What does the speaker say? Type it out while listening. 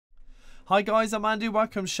Hi guys, I'm Andy,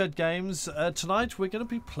 welcome to Shed Games. Tonight we're going to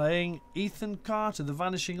be playing Ethan Carter, The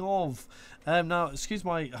Vanishing of. Now, excuse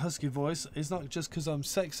my husky voice, it's not just because I'm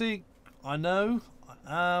sexy, I know.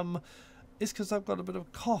 It's because I've got a bit of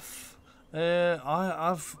a cough.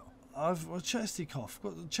 I've a chesty cough,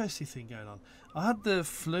 got a chesty thing going on. I had the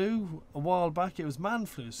flu a while back, it was man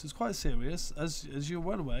flu, so it's quite serious, as you're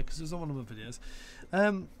well aware, because it's on one of my videos.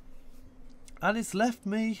 And it's left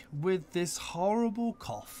me with this horrible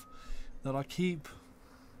cough that I keep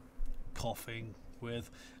coughing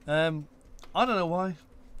with. I don't know why.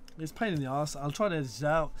 It's a pain in the arse. I'll try to edit it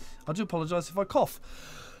out. I do apologise if I cough.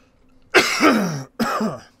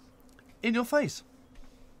 In your face.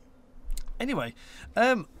 Anyway,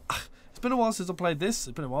 it's been a while since I played this.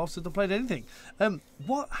 It's been a while since I played anything.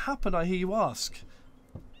 What happened, I hear you ask?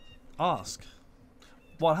 Ask.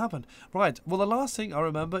 What happened? Right, well the last thing I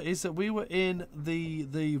remember is that we were in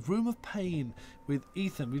the room of pain with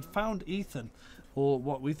Ethan. We'd found Ethan, or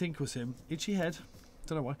what we think was him. Itchy head,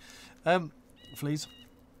 don't know why. Fleas.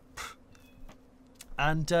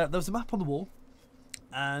 And there was a map on the wall,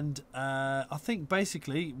 and I think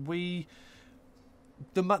basically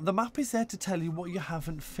the map is there to tell you what you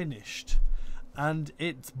haven't finished, and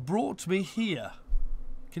it's brought me here.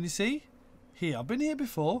 Can you see? Here, I've been here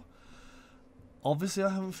before. Obviously, I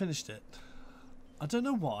haven't finished it. I don't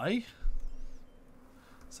know why.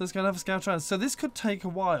 So let's go and have a scout around. So this could take a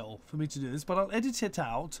while for me to do this, but I'll edit it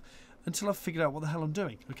out until I've figured out what the hell I'm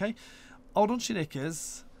doing, okay? Hold on to your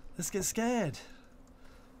knickers. Let's get scared.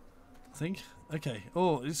 I think. Okay.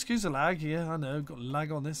 Oh, excuse the lag. Yeah, I know. Got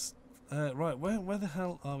lag on this. Right, where the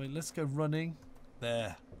hell are we? Let's go running.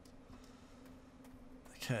 There.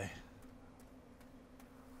 Okay.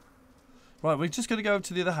 Right, we're just going to go over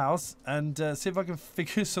to the other house and see if I can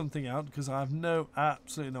figure something out, because I have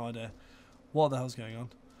absolutely no idea what the hell's going on.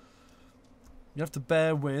 You have to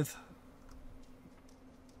bear with.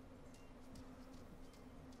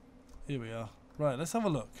 Here we are. Right, let's have a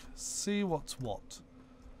look. See what's what.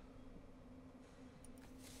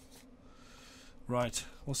 Right,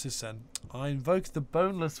 what's this then? I invoke the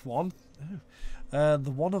boneless one. Oh. The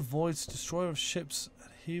one avoids destroyer of ships,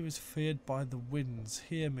 and he was feared by the winds.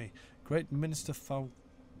 Hear me. Great Minister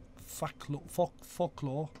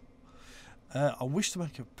Folklore. I wish to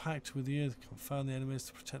make a pact with you to confound the enemies,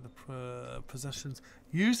 to protect the possessions.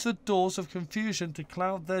 Use the doors of confusion to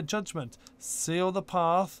cloud their judgment. Seal the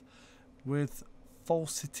path with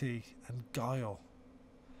falsity and guile.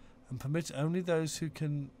 And permit only those who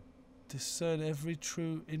can discern every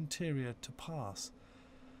true interior to pass.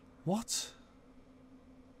 What?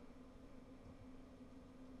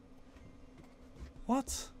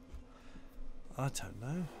 What? I don't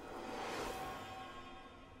know.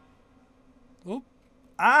 Oh.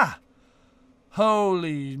 Ah!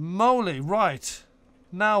 Holy moly. Right.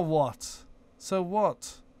 Now what? So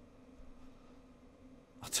what?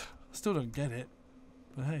 I still don't get it.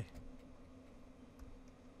 But hey.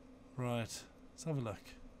 Right. Let's have a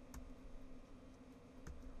look.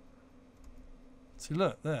 See,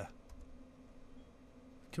 look. There.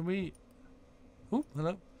 Can we... Oh,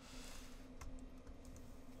 hello.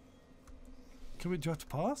 Do you have to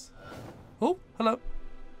pass? Oh, hello.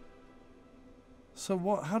 So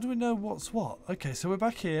what? How do we know what's what? Okay, so we're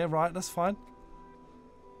back here, right? That's fine.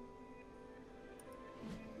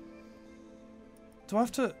 Do I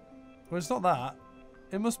have to? Well, it's not that.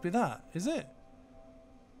 It must be that. Is it?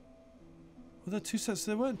 Were there two sets?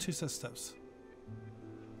 There weren't two sets of steps.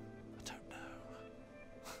 I don't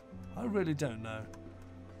know. I really don't know.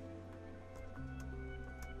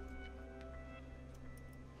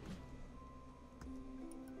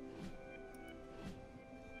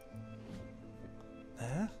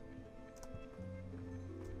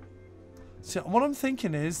 See, what I'm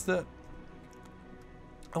thinking is that,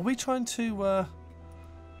 are we trying to oh,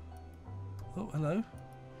 hello,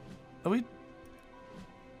 are we,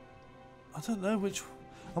 I don't know which,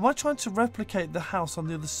 am I trying to replicate the house on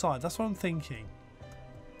the other side? That's what I'm thinking,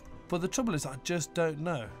 but the trouble is I just don't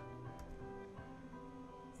know.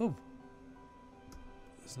 Oh,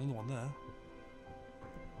 there's another one there.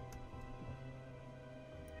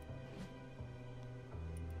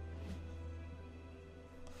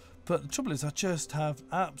 But the trouble is, I just have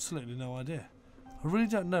absolutely no idea. I really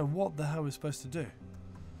don't know what the hell we're supposed to do.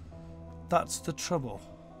 That's the trouble.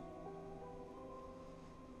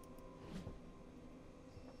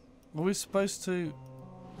 Are we supposed to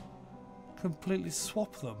completely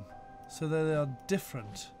swap them so that they are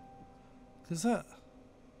different? Because that...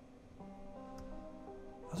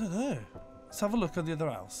 I don't know. Let's have a look at the other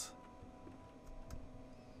house.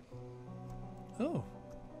 Oh.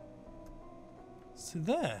 See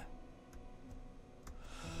there.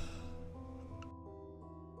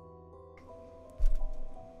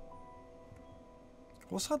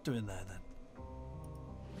 What's that doing there then?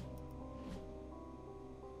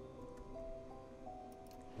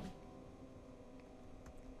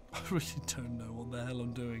 I really don't know what the hell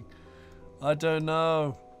I'm doing. I don't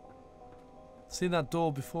know. Seen that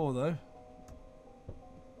door before though.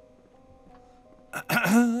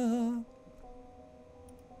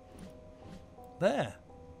 There.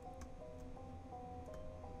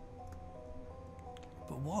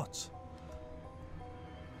 But what?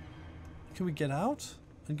 Can we get out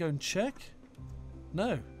and go and check?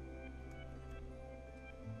 No.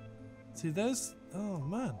 See, there's... Oh,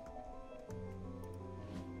 man.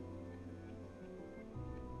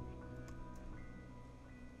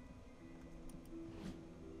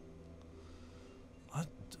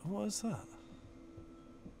 What is that?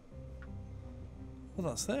 Well,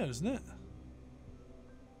 that's there, isn't it?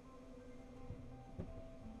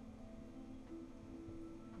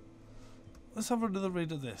 Let's have another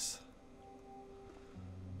read of this.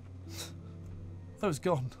 Oh, it's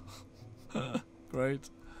gone. Great.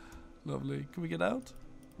 Lovely. Can we get out?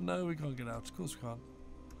 No, we can't get out. Of course we can't.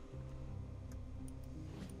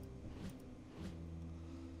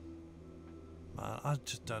 Man, I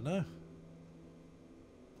just don't know.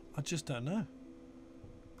 I just don't know.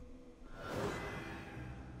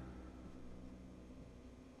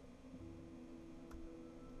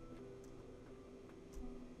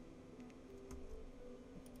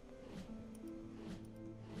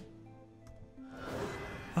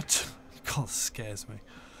 God, this scares me.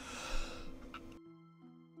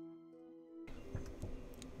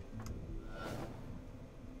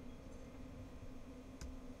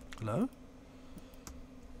 Hello?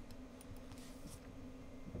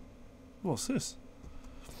 What's this?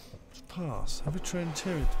 Pass. Have a train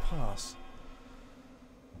interior to pass.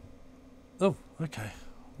 Oh, okay.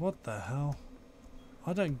 What the hell?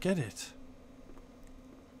 I don't get it.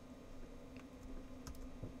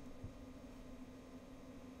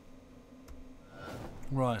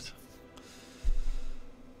 Right.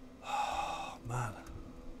 Oh, man.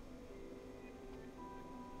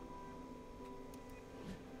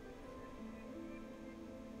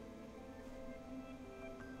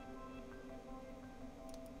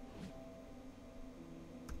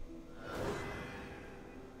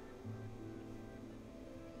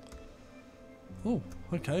 Oh,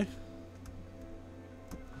 okay.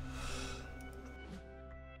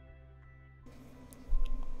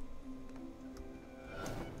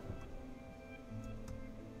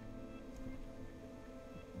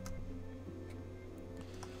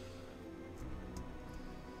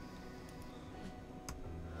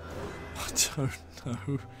 I don't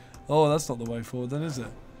know. Oh, that's not the way forward then, is it?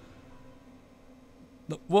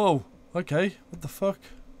 No, whoa, okay. What the fuck?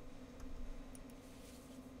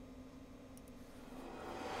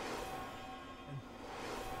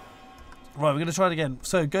 Right, we're going to try it again.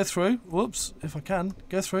 So, go through. Whoops, if I can.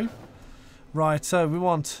 Go through. Right, so we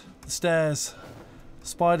want the stairs.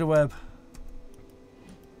 Spider web.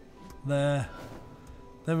 There.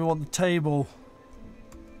 Then we want the table.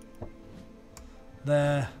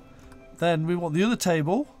 There. Then we want the other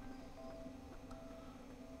table.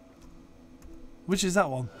 Which is that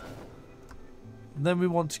one? And then we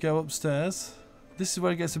want to go upstairs. This is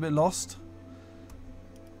where it gets a bit lost.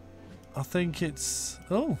 I think it's...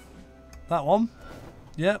 Oh. That one.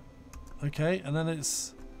 Yep. Okay, and then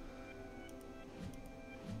it's...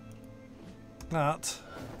 that.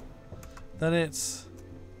 Then it's...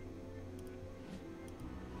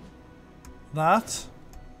 that.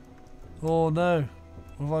 Oh no.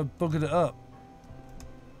 Or have I buggered it up?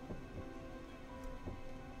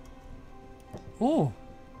 Oh.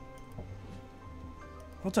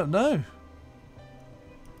 I don't know.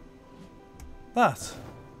 That.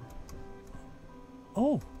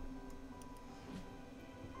 Oh.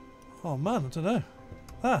 Oh man, I don't know.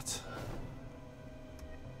 That.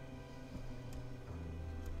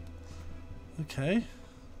 Okay.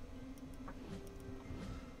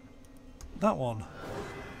 That one.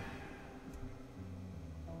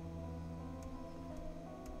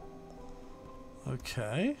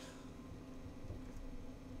 Okay.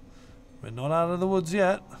 We're not out of the woods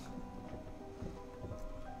yet.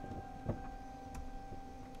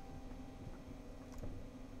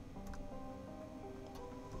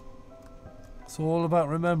 It's all about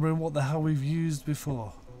remembering what the hell we've used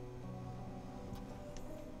before.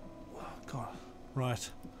 Oh, God. Right.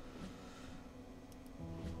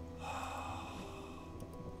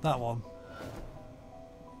 That one.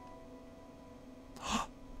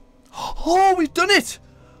 Oh, we've done it!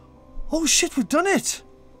 Oh shit, we've done it!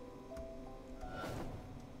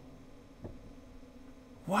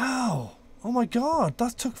 Wow. Oh my God,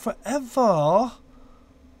 that took forever.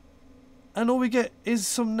 And all we get is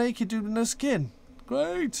some naked dude with no skin.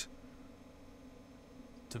 Great.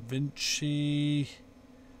 Da Vinci.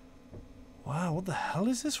 Wow, what the hell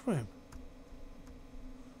is this room?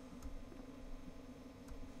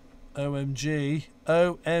 OMG.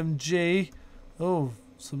 OMG. Oh,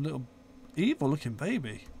 some little evil looking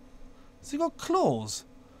baby. Has he got claws?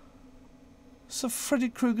 It's a Freddy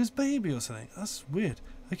Krueger's baby or something. That's weird.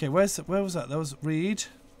 Okay, where was that? That was read.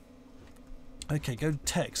 Okay, go to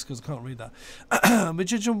text because I can't read that. A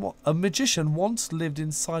magician once lived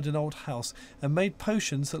inside an old house and made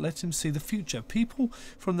potions that let him see the future. People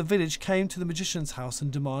from the village came to the magician's house and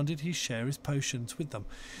demanded he share his potions with them.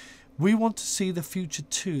 We want to see the future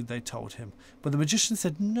too, they told him. But the magician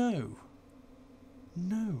said no.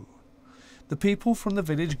 No. The people from the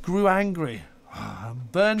village grew angry and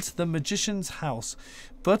burnt the magician's house.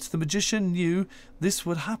 But the magician knew this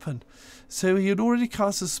would happen. So he had already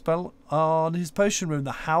cast a spell on his potion room.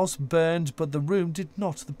 The house burned, but the room did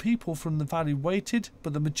not. The people from the valley waited,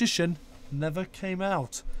 but the magician never came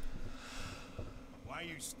out. Why are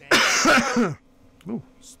you standing? Ooh. You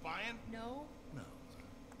spying? No. No.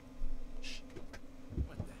 Shh.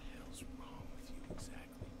 What the hell's wrong with you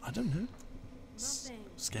exactly? I don't know. Nothing.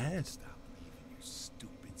 Scared. Stop leaving your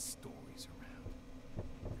stupid stories around.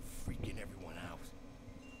 You're freaking everyone out.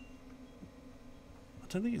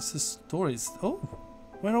 I don't think it's the story. It's, oh,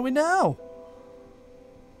 where are we now?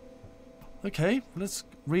 Okay, let's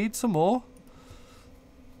read some more.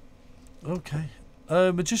 Okay.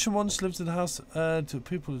 Magician once lived in a house to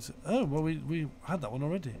people. Oh, well, we had that one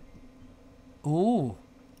already. Oh.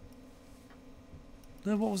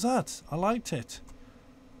 No, what was that? I liked it.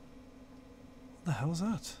 What the hell was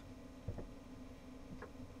that?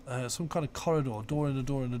 Some kind of corridor, door in a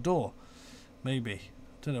door in a door. Maybe.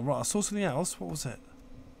 Don't know. Right, I saw something else. What was it?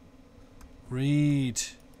 Read.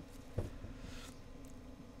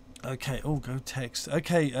 Okay, oh, go text.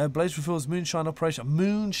 Okay, Blaze reveals moonshine operation.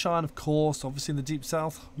 Moonshine, of course, obviously in the deep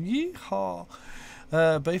south. Yeehaw.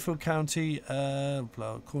 Bayfield County,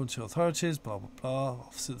 blah, according to authorities, blah, blah, blah.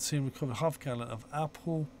 Officer at the scene recovered half a gallon of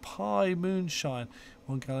apple pie moonshine,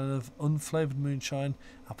 1 gallon of unflavoured moonshine,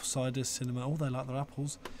 apple cider, cinnamon. Oh, they like their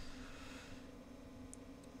apples.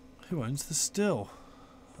 Who owns the still?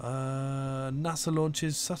 NASA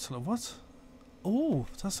launches satellite. What? Oh,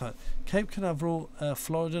 that's right. Cape Canaveral,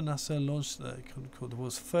 Florida. NASA launched the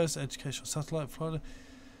world's first educational satellite. Florida.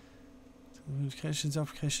 Communications,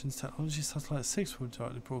 applications, technology. Satellite 6 will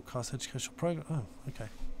directly broadcast educational program. Oh, okay.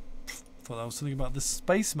 Thought that was something about the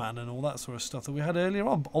spaceman and all that sort of stuff that we had earlier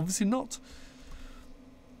on, but obviously not.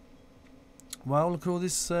 Wow, look at all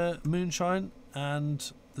this moonshine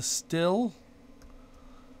and the still.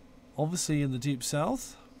 Obviously in the deep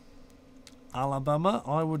south. Alabama,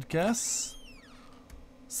 I would guess.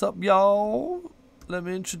 Sup, y'all? Let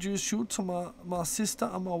me introduce you to my sister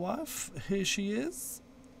and my wife. Here she is.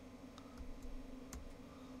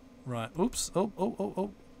 Right. Oops.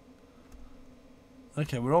 Oh.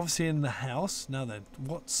 Okay, we're obviously in the house. Now then,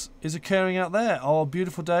 what is occurring out there? Oh,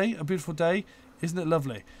 beautiful day. A beautiful day. Isn't it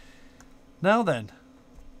lovely? Now then,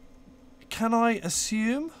 can I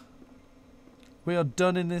assume we are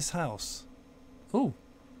done in this house? Oh,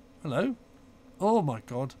 hello. Oh my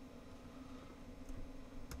God.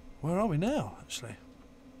 Where are we now, actually?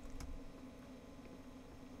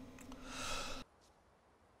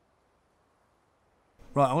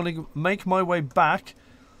 Right, I want to make my way back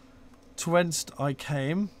to whence I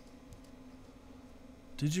came.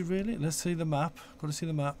 Did you really? Let's see the map. Got to see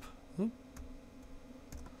the map. Ooh.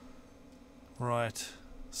 Right.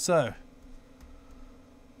 So,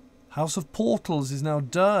 House of Portals is now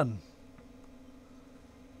done.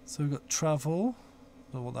 So we've got travel.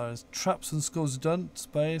 I don't know what that is. Traps and scores done.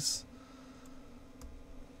 Space.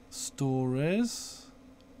 Stories.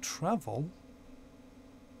 Travel.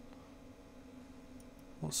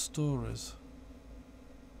 What stories?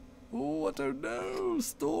 Oh, I don't know.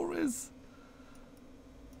 Stories.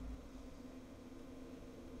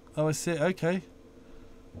 Oh, I see. Okay.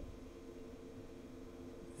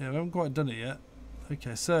 Yeah, we haven't quite done it yet.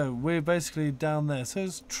 Okay, so we're basically down there. So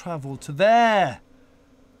let's travel to there.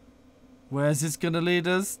 Where's this going to lead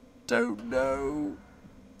us? Don't know.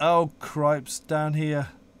 Oh, cripes. Down here.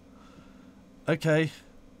 Okay.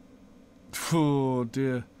 Oh,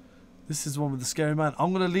 dear. This is the one with the scary man.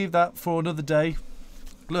 I'm going to leave that for another day.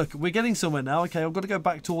 Look, we're getting somewhere now. Okay, I've got to go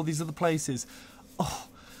back to all these other places. Oh,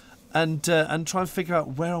 and try and figure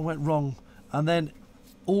out where I went wrong. And then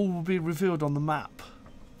all will be revealed on the map.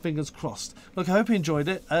 Fingers crossed. Look, I hope you enjoyed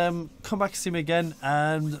it. Come back and see me again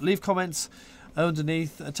and leave comments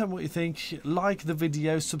underneath. Tell me what you think. Like the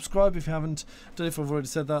video, subscribe if you haven't. Don't know if I've already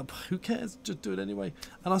said that, but who cares, just do it anyway.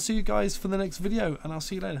 And I'll see you guys for the next video, and I'll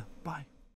see you later.